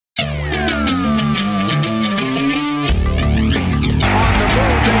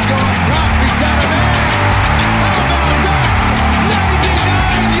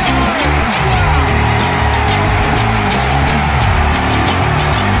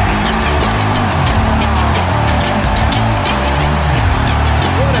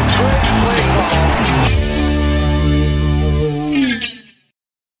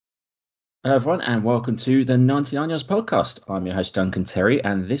Hello everyone and welcome to the 99 Yards podcast. I'm your host Duncan Terry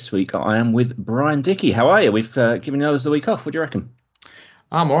and this week I am with Brian Dickey. How are you? We've given the others the week off. What do you reckon?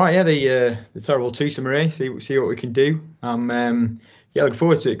 I'm all right, yeah. The terrible twosome array. See what we can do. Looking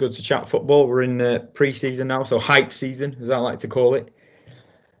forward to it. Good to chat football. We're in pre-season now, so hype season, as I like to call it.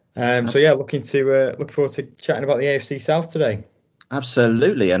 Looking forward to chatting about the AFC South today.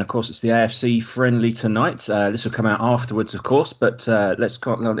 Absolutely, and of course it's the AFC friendly tonight. This will come out afterwards, of course, but let's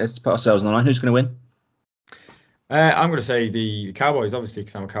put ourselves on the line. Who's going to win? I'm going to say the Cowboys, obviously,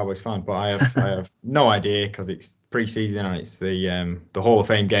 because I'm a Cowboys fan, but I have no idea because it's pre-season and it's the Hall of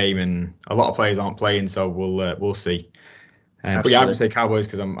Fame game, and a lot of players aren't playing, so we'll see. I'm going to say Cowboys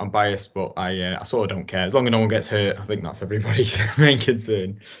because I'm biased, but I sort of don't care as long as no one gets hurt. I think that's everybody's main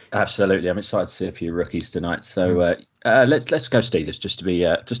concern. Absolutely, I'm excited to see a few rookies tonight. So let's go Steelers just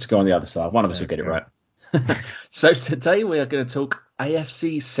to go on the other side. One of us will get it right. So today we are going to talk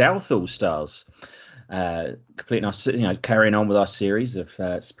AFC South All Stars. Completing our, carrying on with our series of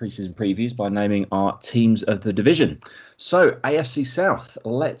preseason previews by naming our teams of the division. So AFC South,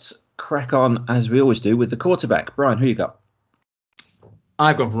 let's crack on as we always do with the quarterback. Brian, who you got?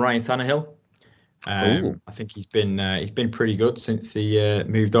 I've gone for Ryan Tannehill. I think he's been pretty good since he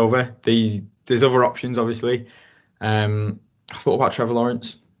moved over. There's other options, obviously. I thought about Trevor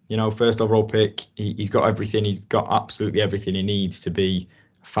Lawrence. First overall pick. He's got everything. He's got absolutely everything he needs to be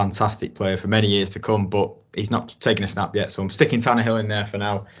a fantastic player for many years to come. But he's not taken a snap yet, so I'm sticking Tannehill in there for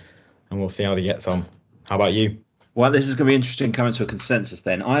now, and we'll see how he gets on. How about you? Well, this is going to be interesting coming to a consensus.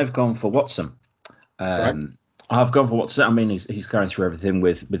 Then I've gone for Watson. Right. I've gone for Watson. I mean, he's going through everything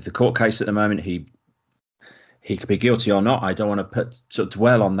with the court case at the moment. He could be guilty or not. I don't want to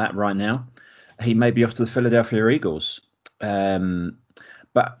dwell on that right now. He may be off to the Philadelphia Eagles.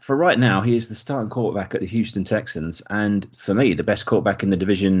 But for right now, he is the starting quarterback at the Houston Texans. And for me, the best quarterback in the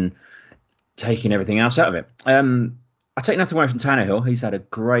division, taking everything else out of it. I take nothing away from Tannehill. He's had a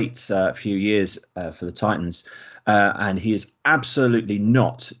great few years for the Titans. And he is absolutely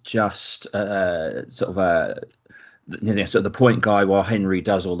not just the point guy while Henry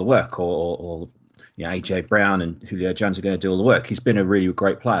does all the work, or AJ Brown and Julio Jones are going to do all the work. He's been a really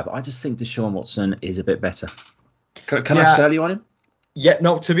great player, but I just think Deshaun Watson is a bit better. Can I sell you on him? Yeah,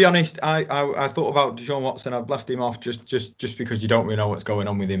 no. To be honest, I thought about Deshaun Watson. I've left him off just because you don't really know what's going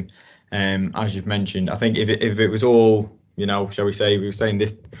on with him. As you've mentioned, I think if it was all, shall we say, we were saying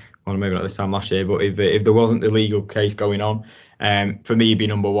this, well, maybe not this time last year, but if there wasn't the legal case going on, for me, he'd be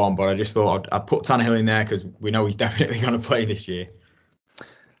number one. But I just thought I'd put Tannehill in there because we know he's definitely going to play this year.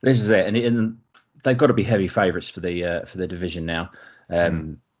 This is it, and they've got to be heavy favourites for the division now.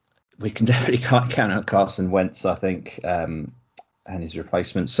 We can definitely count out Carson Wentz, I think, and his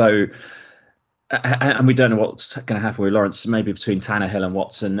replacement. So, and we don't know what's going to happen with Lawrence. Maybe between Tannehill and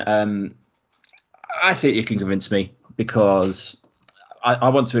Watson. I think you can convince me because I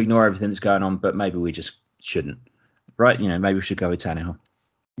want to ignore everything that's going on, but maybe we just shouldn't. Right? Maybe we should go with Tannehill.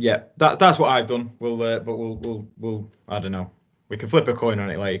 Yeah, that's what I've done. We'll I don't know. We can flip a coin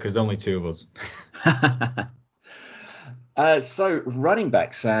on it later because there's only two of us. So running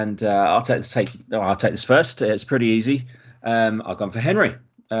backs, and I'll take this first. It's pretty easy. I've gone for Henry.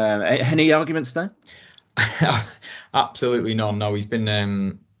 Any arguments there? Absolutely none. No, he's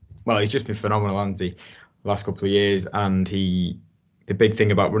been he's just been phenomenal, hasn't he? The last couple of years, and the big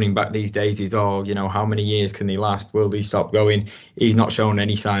thing about running back these days is, how many years can he last? Will he stop going? He's not shown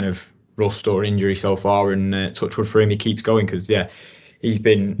any sign of rust or injury so far, and touch wood for him, he keeps going because, he's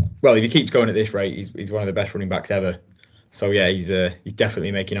been, if he keeps going at this rate, he's one of the best running backs ever. So, he's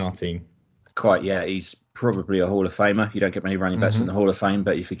definitely making our team. Quite, he's probably a Hall of Famer. You don't get many running backs in the Hall of Fame,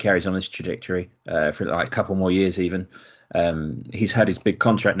 but if he carries on this trajectory for like a couple more years even, he's had his big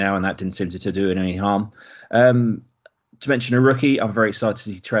contract now, and that didn't seem to do any harm. To mention a rookie, I'm very excited to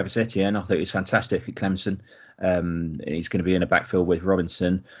see Travis Etienne. I think he's fantastic at Clemson. He's going to be in a backfield with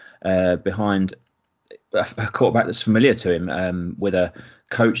Robinson behind a quarterback that's familiar to him, with a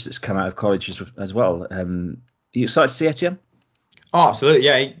coach that's come out of college as well. Are you excited to see Etienne? Oh, absolutely.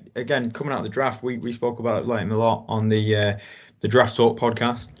 Yeah, again, coming out of the draft, we spoke about it like him a lot on the Draft Talk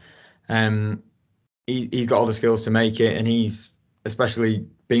podcast. He's got all the skills to make it, and he's, especially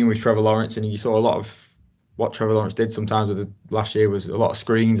being with Trevor Lawrence, and you saw a lot of what Trevor Lawrence did sometimes with last year was a lot of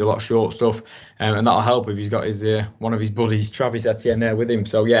screens, a lot of short stuff, and that'll help if he's got his one of his buddies, Travis Etienne, there with him.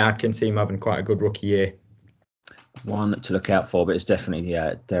 So I can see him having quite a good rookie year. One to look out for, but it's definitely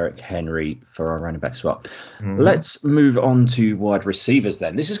Derrick Henry for our running back spot. Let's move on to wide receivers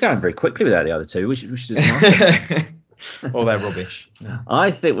then. This is going very quickly without the other two. We should do Oh, they're rubbish. I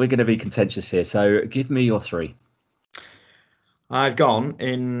think we're going to be contentious here. So give me your three. I've gone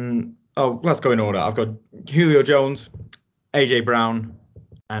in let's go in order. I've got Julio Jones, AJ Brown,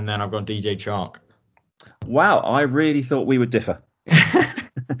 and then I've got DJ Chark. Wow, I really thought we would differ.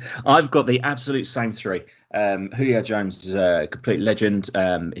 I've got the absolute same three. Julio Jones is a complete legend.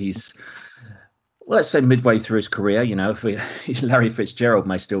 He's, well, let's say midway through his career. You know, if Larry Fitzgerald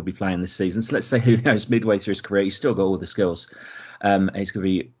may still be playing this season, so let's say Julio's midway through his career. He's still got all the skills. He's going to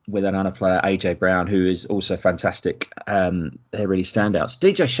be with another player, AJ Brown, who is also fantastic. They're really standouts.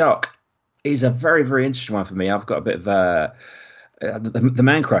 DJ Chark is a very, very interesting one for me. I've got a bit of the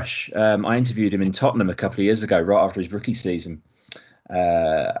man crush. I interviewed him in Tottenham a couple of years ago, right after his rookie season.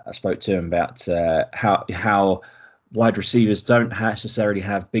 I spoke to him about how wide receivers don't necessarily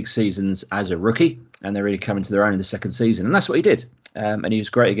have big seasons as a rookie, and they're really coming to their own in the second season, and that's what he did. And he was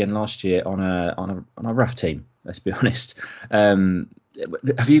great again last year on a rough team. Let's be honest.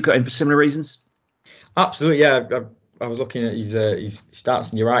 Have you got him for similar reasons? Absolutely, yeah. I was looking at his stats,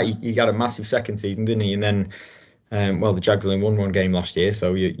 and you're right. He had a massive second season, didn't he? And then, the Jags only won one game last year,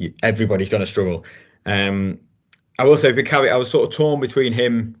 so everybody's going to struggle. I will say, I was sort of torn between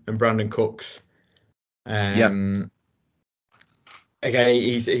him and Brandon Cooks. Again,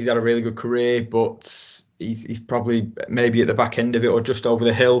 he's had a really good career, but he's probably maybe at the back end of it or just over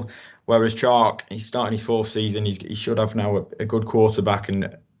the hill. Whereas Chark, he's starting his fourth season. He should have now a good quarterback and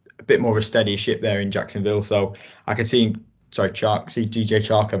a bit more of a steady ship there in Jacksonville. So I can see DJ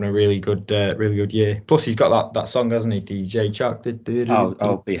Chark having a really good year. Plus he's got that song, hasn't he? DJ Chark.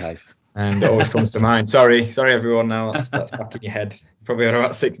 Oh, behave. And it always comes to mind. Sorry everyone. Now that's back in your head. Probably had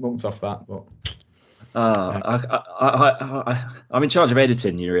about 6 months off that, but. I'm in charge of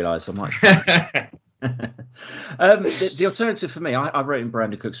editing. You realise I'm like. The alternative for me, I wrote in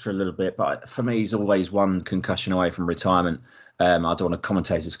Brandon Cooks for a little bit, but for me, he's always one concussion away from retirement. I don't want to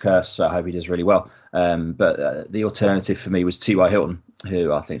commentate his curse, so I hope he does really well. But the alternative for me was T.Y. Hilton,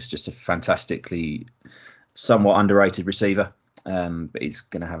 who I think is just a fantastically somewhat underrated receiver. But he's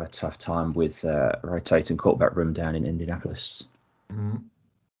going to have a tough time with rotating quarterback room down in Indianapolis.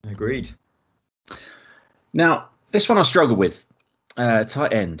 Agreed. Now, this one I struggle with.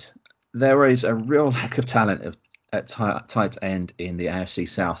 Tight end. There is a real lack of talent at tight end in the AFC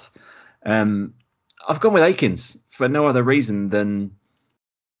South. I've gone with Akins for no other reason than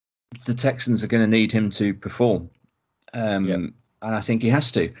the Texans are going to need him to perform. And I think he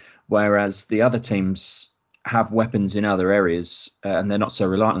has to. Whereas the other teams have weapons in other areas and they're not so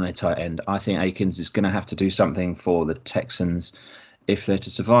reliant on their tight end. I think Akins is going to have to do something for the Texans if they're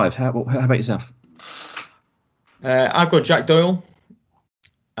to survive. How about yourself? I've got Jack Doyle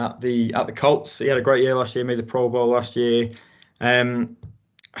at the Colts. He had a great year last year, made the Pro Bowl last year. I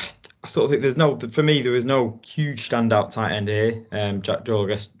sort of think there was no huge standout tight end here. Jack Doyle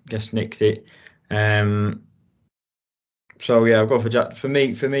guess nicks it. So yeah, I've gone for Jack. For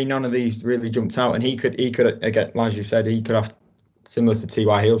me, none of these really jumped out, and he could again, as you said, he could have similar to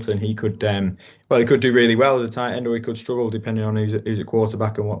T.Y. Hilton. He could he could do really well as a tight end, or he could struggle depending on who's a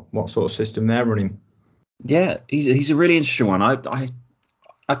quarterback and what sort of system they're running. Yeah, he's a really interesting one.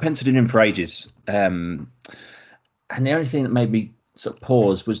 I penciled in him for ages, and the only thing that made me sort of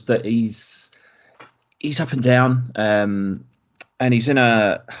pause was that he's up and down, and he's in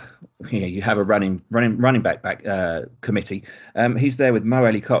you have a running back committee. He's there with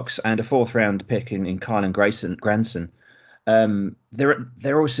Mo Cox and a 4th round pick in Kylan Granson.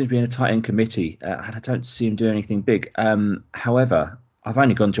 They're all seem to be in a tight end committee, and I don't see him doing anything big. However, I've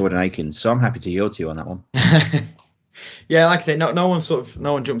only gone Jordan Akins, so I'm happy to yield to you on that one. Yeah, like I say, no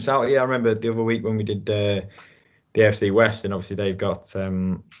one jumps out here. I remember the other week when we did the AFC West, and obviously they've got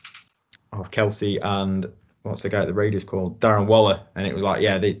Kelsey and what's the guy at the Raiders called? Darren Waller, and it was like,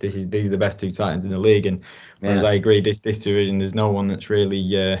 yeah, these are the best 2 tight ends in the league. And whereas I agree, this division, there's no one that's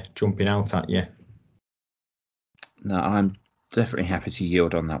really jumping out at you. No, I'm definitely happy to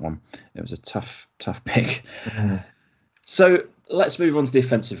yield on that one. It was a tough pick. Mm-hmm. So let's move on to the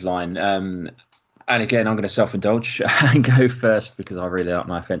offensive line. And again, I'm going to self-indulge and go first because I really like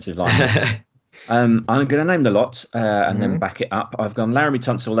my offensive line. I'm going to name the lot and then back it up. I've gone Laramie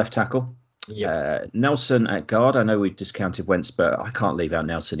Tunsil, left tackle. Yep. Nelson at guard. I know we discounted Wentz, but I can't leave out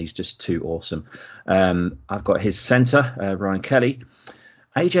Nelson. He's just too awesome. I've got his centre, Ryan Kelly.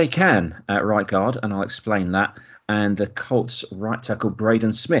 AJ Cann at right guard, and I'll explain that. And the Colts right tackle,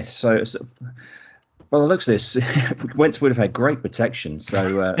 Braden Smith. So, well, it looks this. Wentz would have had great protection.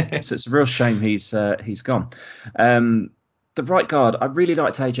 So it's a real shame he's gone. The right guard, I really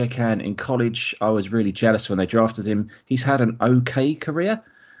liked AJ Cann in college. I was really jealous when they drafted him. He's had an okay career.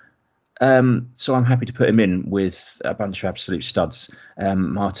 So I'm happy to put him in with a bunch of absolute studs.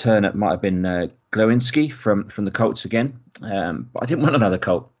 My alternate might have been Glowinski from the Colts again. But I didn't want another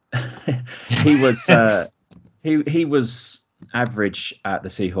Colt. he was he was average at the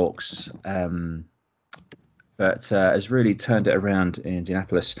Seahawks, but has really turned it around in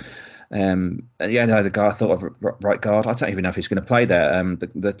Indianapolis. The guy I thought of right guard. I don't even know if he's going to play there.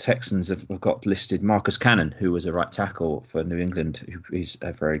 The Texans have got listed Marcus Cannon, who was a right tackle for New England. He's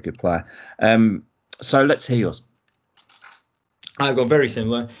a very good player. So let's hear yours. I've got very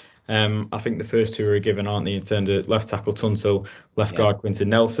similar. I think the first two are given, aren't they, in terms of left tackle Tunsil, left guard Quentin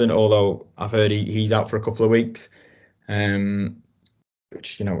Nelson, although I've heard he's out for a couple of weeks.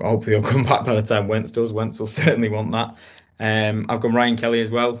 Which, hopefully he'll come back by the time Wentz does. Wentz will certainly want that. I've gone Ryan Kelly as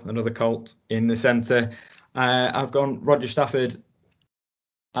well, another Colt in the centre. I've gone Roger Stafford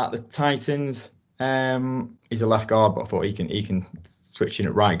at the Titans. He's a left guard, but I thought he can switch in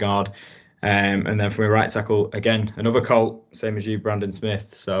at right guard. And then from a right tackle, again, another Colt, same as you, Brandon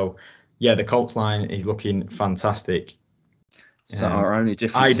Smith. So, yeah, the Colts line is looking fantastic. So our only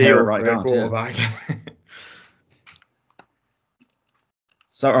difference here at right guard. Yeah.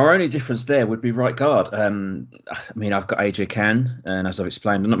 So our only difference there would be right guard. I've got AJ Cann, and as I've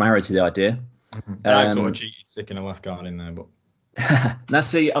explained, I'm not married to the idea. I sort of cheated sticking a left guard in there, but now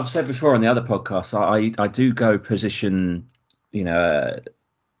see, I've said before on the other podcasts, I do go position.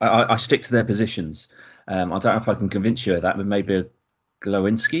 I stick to their positions. I don't know if I can convince you of that, but maybe a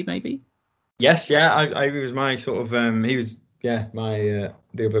Glowinski, maybe. Yes, yeah, I was my sort of he was my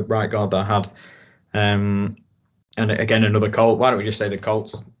the other right guard that I had. And again, another Colt. Why don't we just say the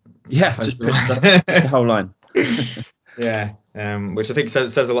Colts? Yeah, just the whole line. Yeah, which I think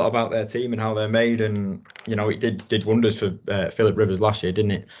says a lot about their team and how they're made. And, it did wonders for Philip Rivers last year,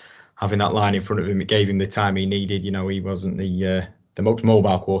 didn't it? Having that line in front of him, it gave him the time he needed. He wasn't the most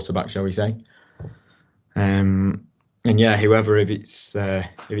mobile quarterback, shall we say. And yeah, whoever, if it's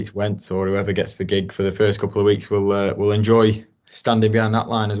Wentz or whoever gets the gig for the first couple of weeks, will enjoy standing behind that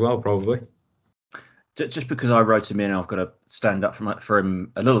line as well, probably. Just because I wrote him in, I've got to stand up for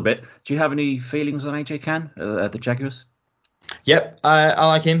him a little bit. Do you have any feelings on AJ Cann, the Jaguars? Yep, I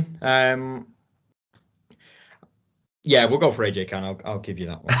like him. Yeah, we'll go for AJ Cann. I'll give you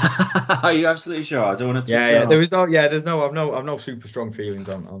that one. Are you absolutely sure? I don't want to. Yeah. I've no super strong feelings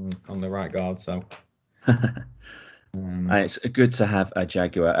on the right guard. So. It's good to have a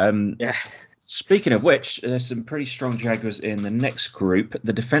Jaguar. Yeah. Speaking of which, there's some pretty strong Jaguars in the next group,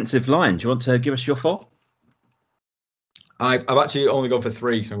 the defensive line. Do you want to give us your four? I've actually only gone for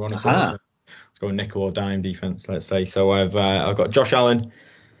three, so I'm going to let's go nickel or dime defense, let's say. So I've got Josh Allen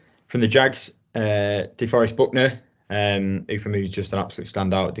from the Jags, DeForest Buckner, who for me is just an absolute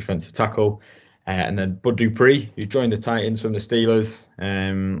standout defensive tackle, and then Bud Dupree, who joined the Titans from the Steelers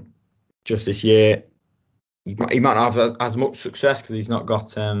just this year. He might not have as much success because he's not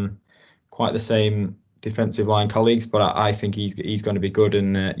got quite the same defensive line colleagues, but I think he's going to be good.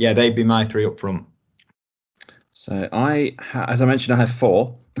 And they'd be my three up front. So as I mentioned, I have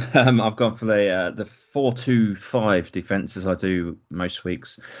four. I've gone for the 4-2-5 defense as I do most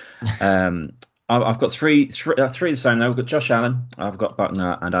weeks. I've got three the same though. I've got Josh Allen, I've got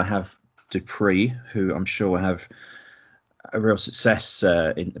Buckner, and I have Dupree, who I'm sure will have a real success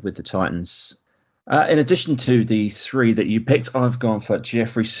with the Titans. In addition to the three that you picked, I've gone for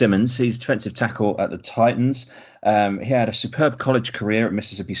Jeffrey Simmons. He's defensive tackle at the Titans. He had a superb college career at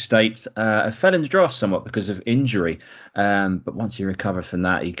Mississippi State. Fell in the draft somewhat because of injury. But once he recovered from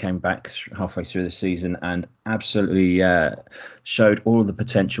that, he came back halfway through the season and absolutely showed all of the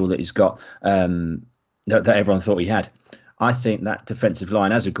potential that he's got, that everyone thought he had. I think that defensive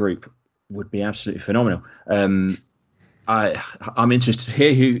line as a group would be absolutely phenomenal. I'm interested to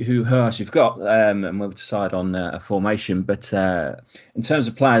hear who else you've got, and we'll decide on a formation. But in terms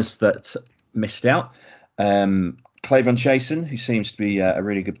of players that missed out, Clavon Chasen, who seems to be a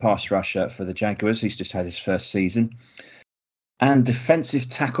really good pass rusher for the Jaguars, he's just had his first season. And defensive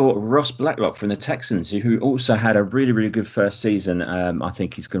tackle Ross Blacklock from the Texans, who also had a really, really good first season. I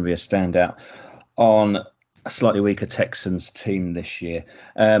think he's going to be a standout on a slightly weaker Texans team this year.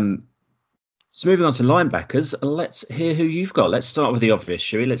 So moving on to linebackers, let's hear who you've got. Let's start with the obvious,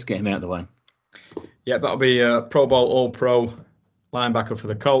 shall we? Let's get him out of the way. Yeah, that'll be a Pro Bowl All-Pro linebacker for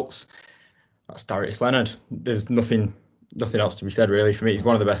the Colts. That's Darius Leonard. There's nothing else to be said, really. For me, he's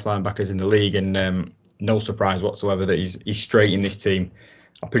one of the best linebackers in the league, and no surprise whatsoever that he's straight in this team.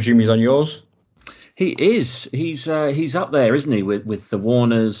 I presume he's on yours? He is. He's up there, isn't he, with the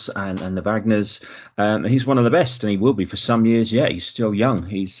Warners and the Wagners. He's one of the best, and he will be for some years yet. He's still young.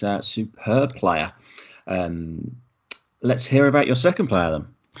 He's a superb player. Let's hear about your second player, then.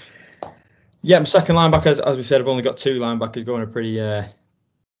 Yeah, my second linebacker, as we said, I've only got two linebackers going a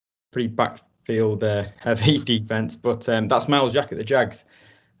pretty backfield heavy defense, but that's Myles Jack at the Jags.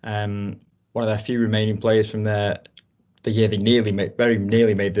 One of their few remaining players from the year they very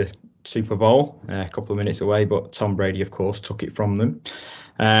nearly made the Super Bowl, a couple of minutes away, but Tom Brady, of course, took it from them.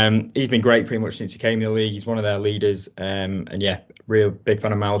 He's been great pretty much since he came in the league. He's one of their leaders, and yeah, real big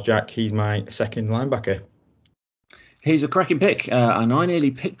fan of Myles Jack. He's my second linebacker. He's a cracking pick, and I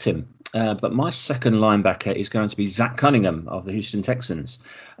nearly picked him. But my second linebacker is going to be Zach Cunningham of the Houston Texans.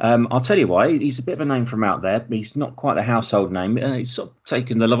 I'll tell you why. He's a bit of a name from out there. He's not quite a household name. He's sort of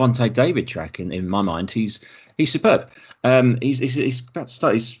taken the Lavonte David track in my mind. He's superb. He's about to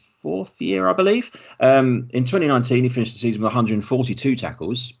start his fourth year, I believe. In 2019, he finished the season with 142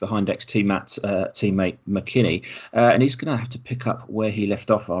 tackles behind ex-teammate McKinney, and he's going to have to pick up where he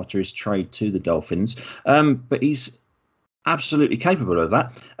left off after his trade to the Dolphins. But he's absolutely capable of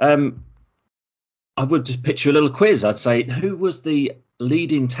that. I would just picture a little quiz. I'd say, who was the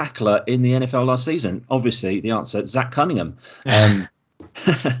leading tackler in the NFL last season? Obviously, the answer, Zach Cunningham.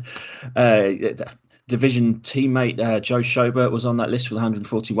 Division teammate Joe Schobert was on that list with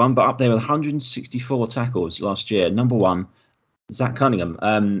 141, but up there with 164 tackles last year. Number one, Zach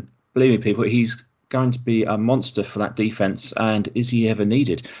Cunningham. Believe me, people, he's going to be a monster for that defense, and is he ever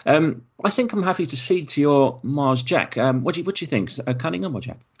needed? I think I'm happy to cede to your Myles Jack. What do you think, Cunningham or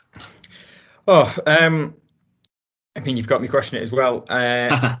Jack? I mean, you've got me questioning it as well.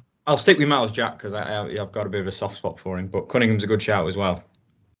 I'll stick with Myles Jack because I've got a bit of a soft spot for him, but Cunningham's a good shout as well.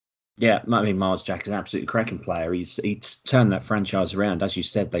 Yeah, I mean, Myles Jack is an absolutely cracking player. He's turned that franchise around. As you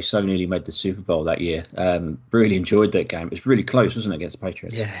said, they so nearly made the Super Bowl that year. Really enjoyed that game. It was really close, wasn't it, against the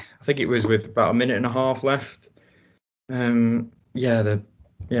Patriots? Yeah, I think it was with about a minute and a half left. It's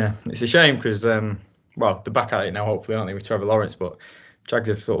a shame because, they're back at it now, hopefully, aren't they, with Trevor Lawrence? But Jags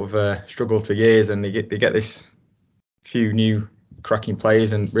have sort of struggled for years, and they get this few new cracking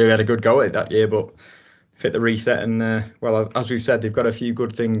players, and really had a good go at it that year, but fit the reset, and as we've said, they've got a few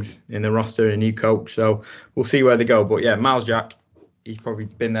good things in the roster, a new coach, so we'll see where they go. But yeah, Myles Jack, he's probably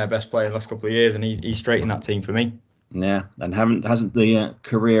been their best player the last couple of years, and he's straight in that team for me. Yeah, and hasn't the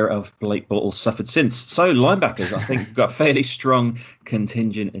career of Blake Bortles suffered since? So linebackers, I think, got a fairly strong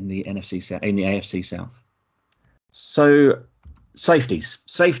contingent in the AFC South. So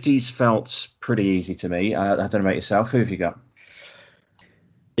safeties felt pretty easy to me. I don't know about yourself. Who have you got?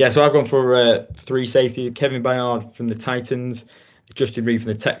 Yeah, so I've gone for three safety: Kevin Byard from the Titans, Justin Reid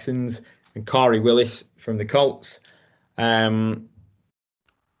from the Texans, and Khari Willis from the Colts. Again,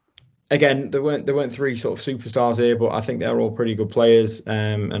 there weren't three sort of superstars here, but I think they're all pretty good players.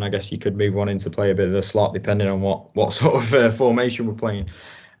 And I guess you could move one in to play a bit of the slot depending on what sort of formation we're playing.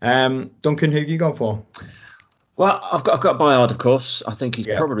 Duncan, who have you gone for? Well, I've got Byard, of course. I think he's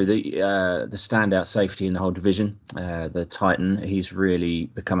probably the standout safety in the whole division. The Titan, he's really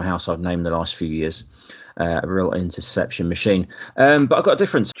become a household name in the last few years. A real interception machine. But I've got a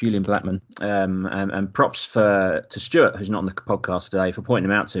difference. Julian Blackmon. And props to Stuart, who's not on the podcast today, for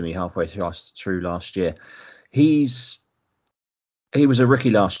pointing him out to me halfway through last year. He was a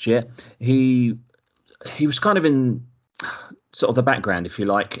rookie last year. He was kind of in sort of the background, if you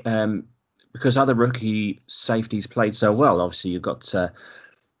like. Because other rookie safeties played so well. Obviously, you've got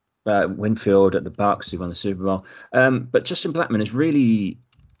Winfield at the Bucs, who won the Super Bowl. But Justin Blackmon has really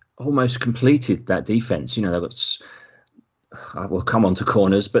almost completed that defense. You know, they've got. We'll come on to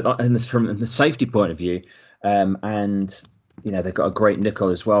corners, but from the safety point of view, and you know they've got a great nickel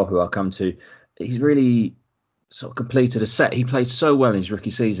as well, who I'll come to. He's really sort of completed a set. He played so well in his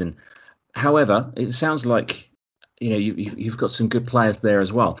rookie season. However, it sounds like you've got some good players there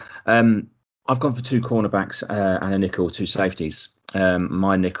as well. I've gone for two cornerbacks and a nickel, two safeties.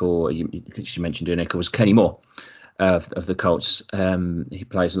 My nickel, you mentioned a nickel, was Kenny Moore of the Colts. He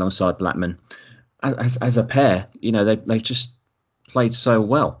plays alongside Blackmon. As a pair, they've just played so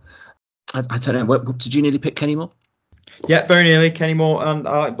well. I don't know. Did you nearly pick Kenny Moore? Yeah, very nearly Kenny Moore, and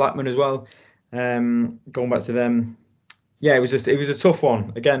I like Blackmon as well. Going back to them, yeah, it was a tough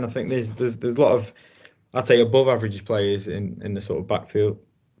one. Again, I think there's a lot of, I'd say, above average players in the sort of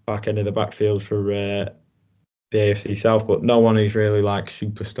back end of the backfield for the AFC South, but no one who's really like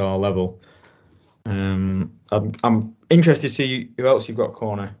superstar level. I'm interested to see who else you've got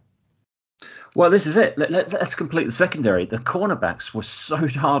corner. Well, this is it. Let's complete the secondary. The cornerbacks were so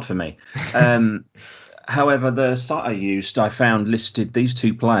hard for me. However, the site I used, I found listed these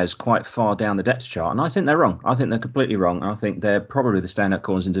two players quite far down the depth chart, and I think they're wrong. I think they're completely wrong. I think they're probably the standout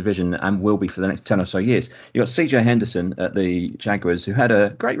corners in division and will be for the next 10 or so years. You've got CJ Henderson at the Jaguars, who had a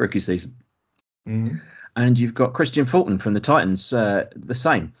great rookie season. Mm-hmm. And you've got Christian Fulton from the Titans, the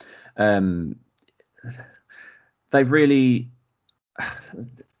same. They've really...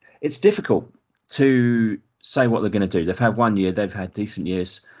 It's difficult to say what they're going to do. They've had 1 year, they've had decent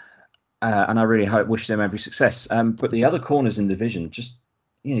years, and I really wish them every success. But the other corners in the division, just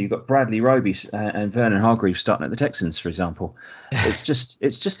you've got Bradley Roby and Vernon Hargreaves starting at the Texans, for example. It's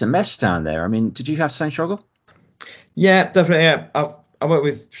just a mess down there. I mean, did you have the same struggle? Yeah, definitely. Yeah. I went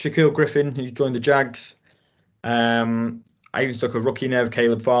with Shaquille Griffin, who joined the Jags. I even took a rookie Nev,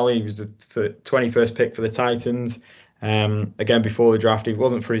 Caleb Farley. He was the 21st pick for the Titans. Again, before the draft, if it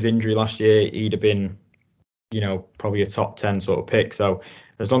wasn't for his injury last year, he'd have been, probably a top 10 sort of pick. So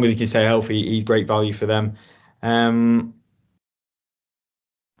as long as he can stay healthy, he's great value for them. And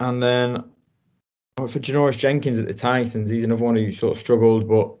then I went for Janoris Jenkins at the Titans. He's another one who sort of struggled,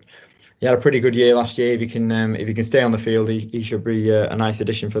 but he had a pretty good year last year. If he can stay on the field, he should be a nice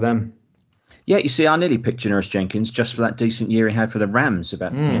addition for them. Yeah, you see, I nearly picked Janoris Jenkins just for that decent year he had for the Rams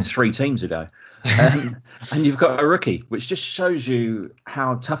about 3 teams ago. And you've got a rookie, which just shows you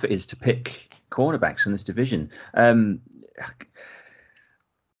how tough it is to pick cornerbacks in this division.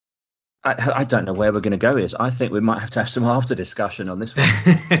 I don't know where we're going to go is. I think we might have to have some after discussion on this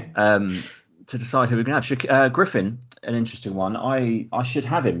one to decide who we're going to have. Griffin, an interesting one. I should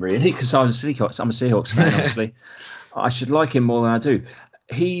have him, really, because I'm a Seahawks fan, obviously. I should like him more than I do.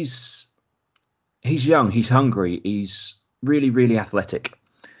 He's young, he's hungry, he's really, really athletic.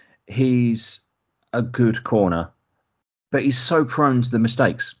 He's a good corner, but he's so prone to the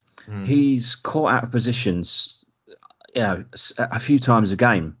mistakes. He's caught out of positions, a few times a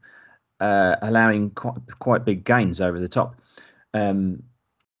game, allowing quite big gains over the top.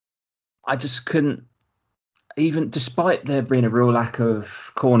 I just couldn't, even despite there being a real lack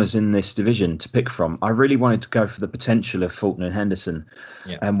of corners in this division to pick from, I really wanted to go for the potential of Fulton and Henderson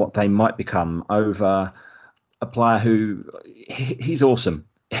and what they might become over a player who he's awesome.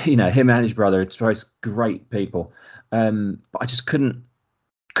 Him and his brother, it's both great people. But I just couldn't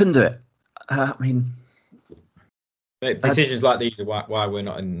do it. Decisions like these are why we're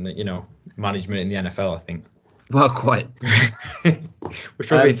not in management in the NFL, I think. Well, quite. We're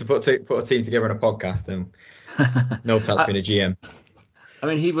struggling to put a team together on a podcast, and no touch being a GM. I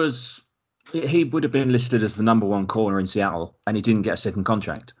mean, he would have been listed as the number 1 corner in Seattle, and he didn't get a second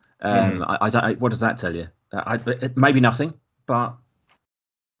contract. I don't. What does that tell you? Maybe nothing, but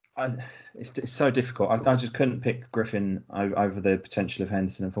it's so difficult. I just couldn't pick Griffin over the potential of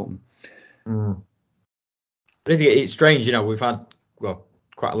Henderson and Fulton. I think it's strange. We've had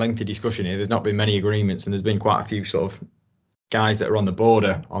quite a lengthy discussion here. There's not been many agreements, and there's been quite a few sort of guys that are on the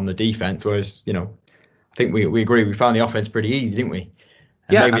border on the defense. Whereas I think we agree we found the offense pretty easy, didn't we?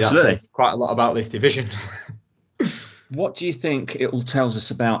 And maybe absolutely. That says quite a lot about this division. What do you think it all tells us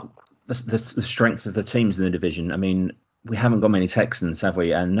about the strength of the teams in the division? I mean, we haven't got many Texans, have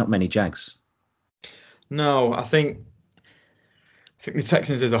we? And not many Jags. No, I think the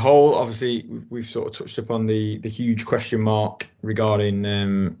Texans as a whole, obviously, we've sort of touched upon the huge question mark regarding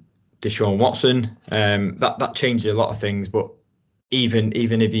Deshaun Watson. That changed a lot of things, but even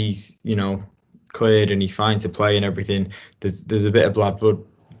if he's cleared and he's fine to play and everything, there's a bit of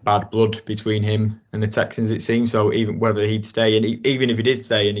bad blood between him and the Texans, it seems. So even whether he'd stay, and even if he did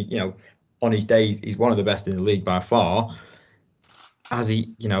stay, and on his days he's one of the best in the league by far, as he's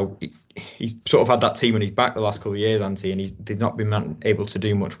sort of had that team on his back the last couple of years, Antti, and they've not been able to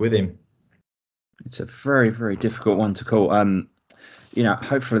do much with him. It's a very, very difficult one to call.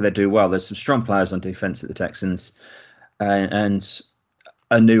 Hopefully they do well. There's some strong players on defense at the Texans, and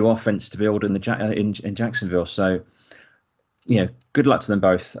a new offense to build in Jacksonville. So, good luck to them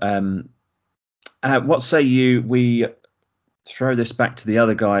both. What say you? We throw this back to the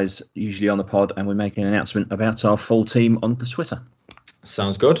other guys, usually on the pod, and we make an announcement about our full team on the Twitter.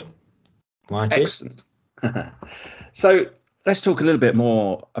 Sounds good. Excellent. So let's talk a little bit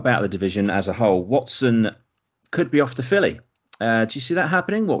more about the division as a whole. Watson could be off to Philly. Do you see that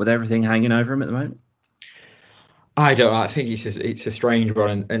happening? What with everything hanging over him at the moment? I don't. I think it's a strange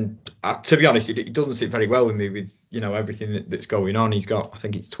one, and to be honest, it doesn't sit very well with me with everything that's going on. He's got, I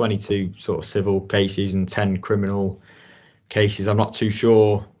think it's 22 sort of civil cases and 10 criminal cases. I'm not too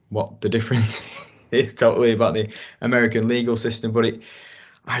sure what the difference is totally about the American legal system, but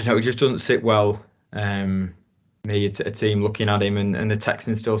I don't know, it just doesn't sit well. Me, a team looking at him and the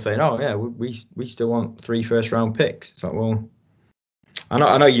Texans still saying, oh yeah, we still want 3 first-round picks. It's like, well,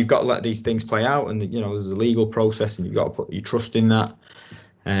 I know you've got to let these things play out, and there's a legal process, and you've got to put your trust in that.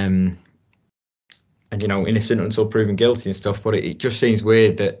 And innocent until proven guilty and stuff. But it just seems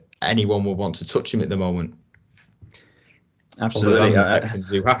weird that anyone would want to touch him at the moment. Absolutely, the Texans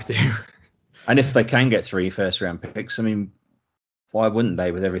who have to. And if they can get 3 first-round picks, I mean, why wouldn't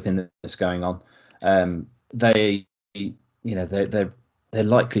they with everything that's going on? They're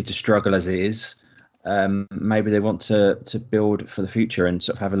likely to struggle as it is. maybe they want to build for the future and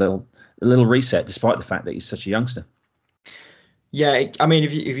sort of have a little reset, despite the fact that he's such a youngster. Yeah, I mean,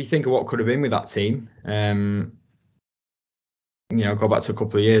 if you think of what could have been with that team, go back to a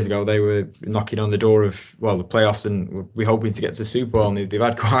couple of years ago, they were knocking on the door of, the playoffs, and we're hoping to get to the Super Bowl, and they've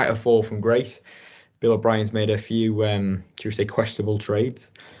had quite a fall from grace. Bill O'Brien's made a few, should we say, questionable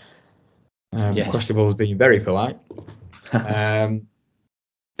trades. Yes. Questionable as being very polite. And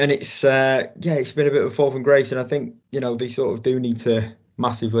it's been a bit of a fall from grace, and I think, they sort of do need to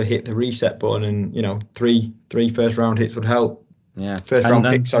massively hit the reset button, and, three first round hits would help. Yeah. First round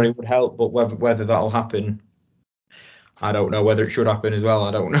picks, would help, but whether that'll happen, I don't know. Whether it should happen as well,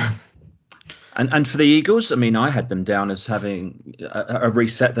 I don't know. And for the Eagles, I mean, I had them down as having a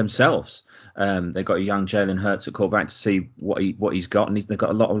reset themselves. They got a young Jalen Hurts at quarterback to see what he's got, and they've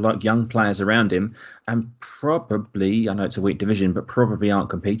got a lot of young players around him, and probably, I know it's a weak division, but probably aren't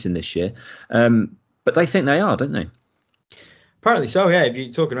competing this year. But they think they are, don't they? Apparently so, yeah. If you're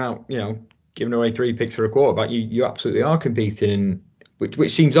talking about, giving away 3 picks for a quarterback, you absolutely are competing, and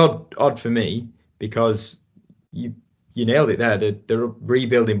which seems odd for me, because you nailed it there. They're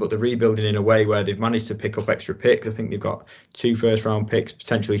rebuilding, but they're rebuilding in a way where they've managed to pick up extra picks. I think they've got 2 first round picks,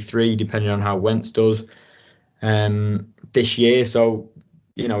 potentially 3, depending on how Wentz does this year. So,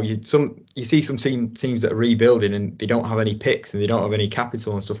 you see some teams that are rebuilding and they don't have any picks and they don't have any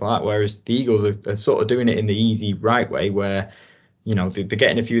capital and stuff like that. Whereas the Eagles are sort of doing it in the easy, right way, where, they're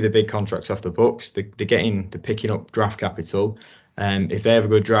getting a few of the big contracts off the books. They're picking up draft capital. If they have a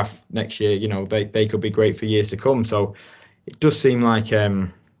good draft next year, they could be great for years to come. So it does seem like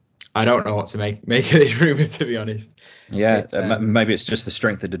I don't know what to make of this rumor, to be honest. Yeah, maybe it's just the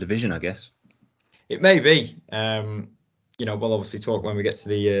strength of the division, I guess. It may be. We'll obviously talk when we get to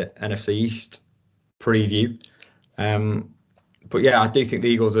the NFC East preview. But yeah, I do think the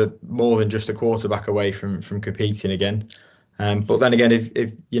Eagles are more than just a quarterback away from competing again. But then again, if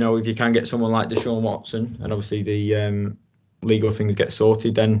you can get someone like Deshaun Watson, and obviously the legal things get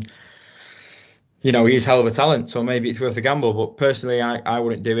sorted, then he's hell of a talent, so maybe it's worth a gamble. But personally, I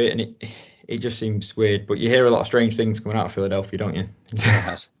wouldn't do it, and it just seems weird. But you hear a lot of strange things coming out of Philadelphia, don't you?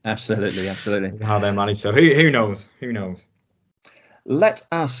 Yes, absolutely. How they're managed. So who knows? Let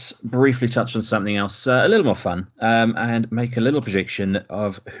us briefly touch on something else, a little more fun, and make a little prediction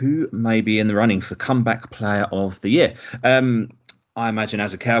of who may be in the running for comeback player of the year. I imagine,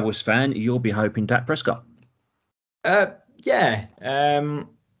 as a Cowboys fan, you'll be hoping Dak Prescott. Yeah. I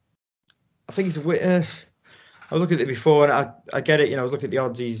think he's I was looking at it before, and I get it. I was looking at the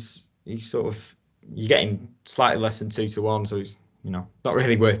odds. He's sort of, you're getting slightly less than 2-1, so he's not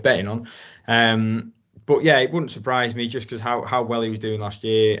really worth betting on. But yeah, it wouldn't surprise me, just because how well he was doing last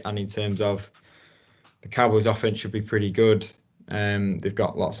year, and in terms of the Cowboys' offense should be pretty good. They've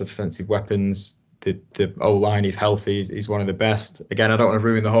got lots of defensive weapons. The O-line, if healthy, is one of the best. Again, I don't want to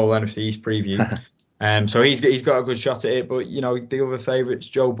ruin the whole NFC East preview. So he's got a good shot at it. But the other favourites,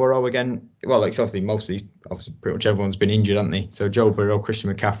 Joe Burrow again. Well, obviously pretty much everyone's been injured, haven't they? So Joe Burrow,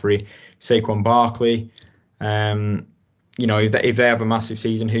 Christian McCaffrey, Saquon Barkley. If they have a massive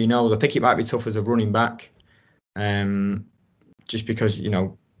season, who knows? I think it might be tough as a running back, just because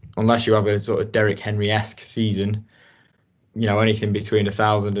unless you have a sort of Derrick Henry-esque season, anything between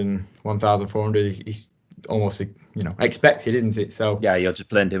 1,000 and 1,400 is almost expected, isn't it? So yeah, you'll just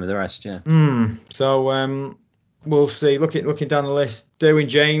blend in with the rest. Yeah. So we'll see. Looking down the list, Derwin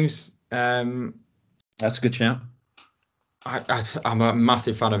James. That's a good shout. I'm a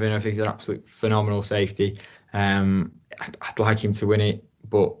massive fan of him. I think he's an absolute phenomenal safety. I'd like him to win it,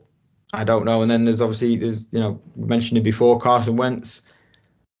 but I don't know. And then there's we mentioned it before, Carson Wentz.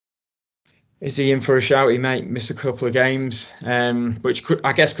 Is he in for a shout? He might miss a couple of games, which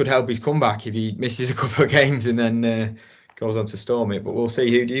could help his comeback if he misses a couple of games and then goes on to storm it. But we'll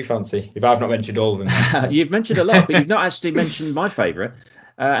see. Who do you fancy? If I've not mentioned all of them. You've mentioned a lot, but you've not actually mentioned my favourite,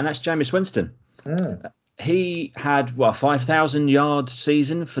 and that's Jameis Winston. He had a 5,000-yard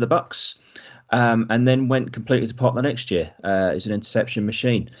season for the Bucs, and then went completely to pot the next year. He's an interception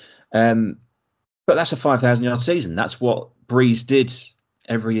machine, but that's a 5,000-yard season. That's what Breeze did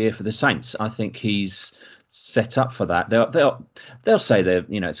every year for the Saints. I think he's set up for that. They'll say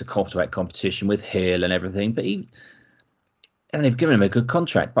it's a quarterback competition with Hill and everything, but they've given him a good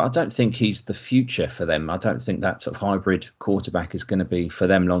contract, but I don't think he's the future for them. I don't think that sort of hybrid quarterback is going to be for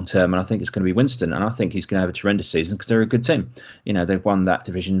them long term, and I think it's going to be Winston, and I think he's going to have a tremendous season because they're a good team. They've won that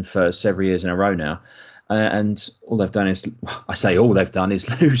division for several years in a row now, and all they've done is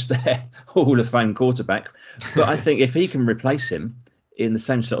lose their Hall of Fame quarterback. But I think if he can replace him in the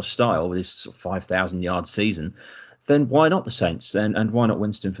same sort of style with his sort of 5,000-yard season, then why not the Saints? And why not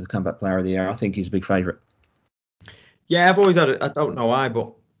Winston for the comeback player of the year? I think he's a big favourite. Yeah, I've always had I don't know why,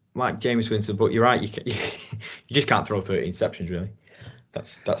 but like Jameis Winston, but you're right, you just can't throw 30 interceptions really.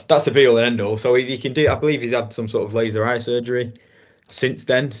 That's the be all and end all. So if you can do, I believe he's had some sort of laser eye surgery since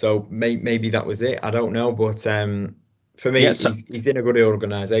then, so maybe that was it. I don't know, but for me, he's in a good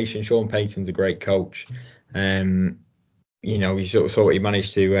organisation. Sean Payton's a great coach. He sort of he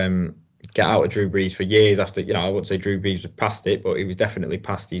managed to get out of Drew Brees for years after. I wouldn't say Drew Brees was past it, but he was definitely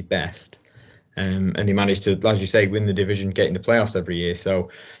past his best. And he managed to, as you say, win the division, get in the playoffs every year. So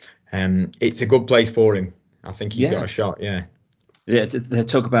it's a good place for him. I think he's got a shot. Yeah. Yeah, they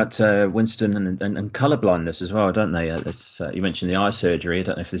talk about Winston and colour blindness as well, don't they? You mentioned the eye surgery. I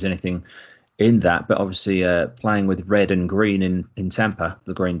don't know if there's anything in that, but obviously playing with red and green in Tampa,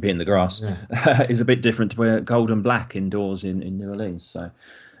 the green being the grass, is a bit different to gold and black indoors in New Orleans. So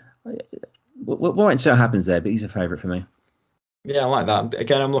we'll wait and see what happens there, but he's a favourite for me. Yeah, I like that.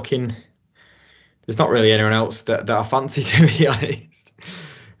 Again, I'm looking... There's not really anyone else that I fancy, to be honest.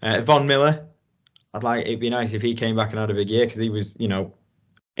 Von Miller, it'd be nice if he came back and had a big year, because he was, in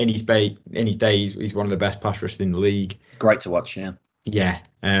his day, he's one of the best pass rushers in the league. Great to watch, yeah. Yeah,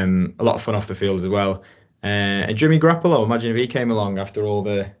 a lot of fun off the field as well. And Jimmy Garoppolo, imagine if he came along after all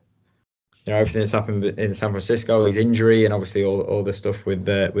the, everything that's happened in San Francisco, his injury, and obviously all the stuff with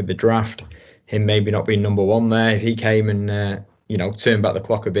the draft, him maybe not being number one there. If he came and turned back the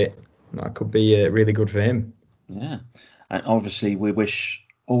clock a bit, that could be really good for him. Yeah, and obviously we wish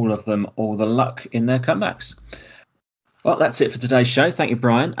all of them all the luck in their comebacks. Well, that's it for today's show. Thank you,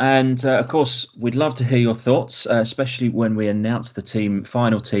 Brian. And of course, we'd love to hear your thoughts, especially when we announce the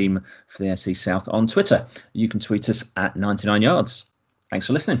final team for the NFC South on Twitter. You can tweet us at 99 Yards. Thanks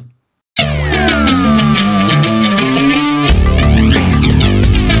for listening.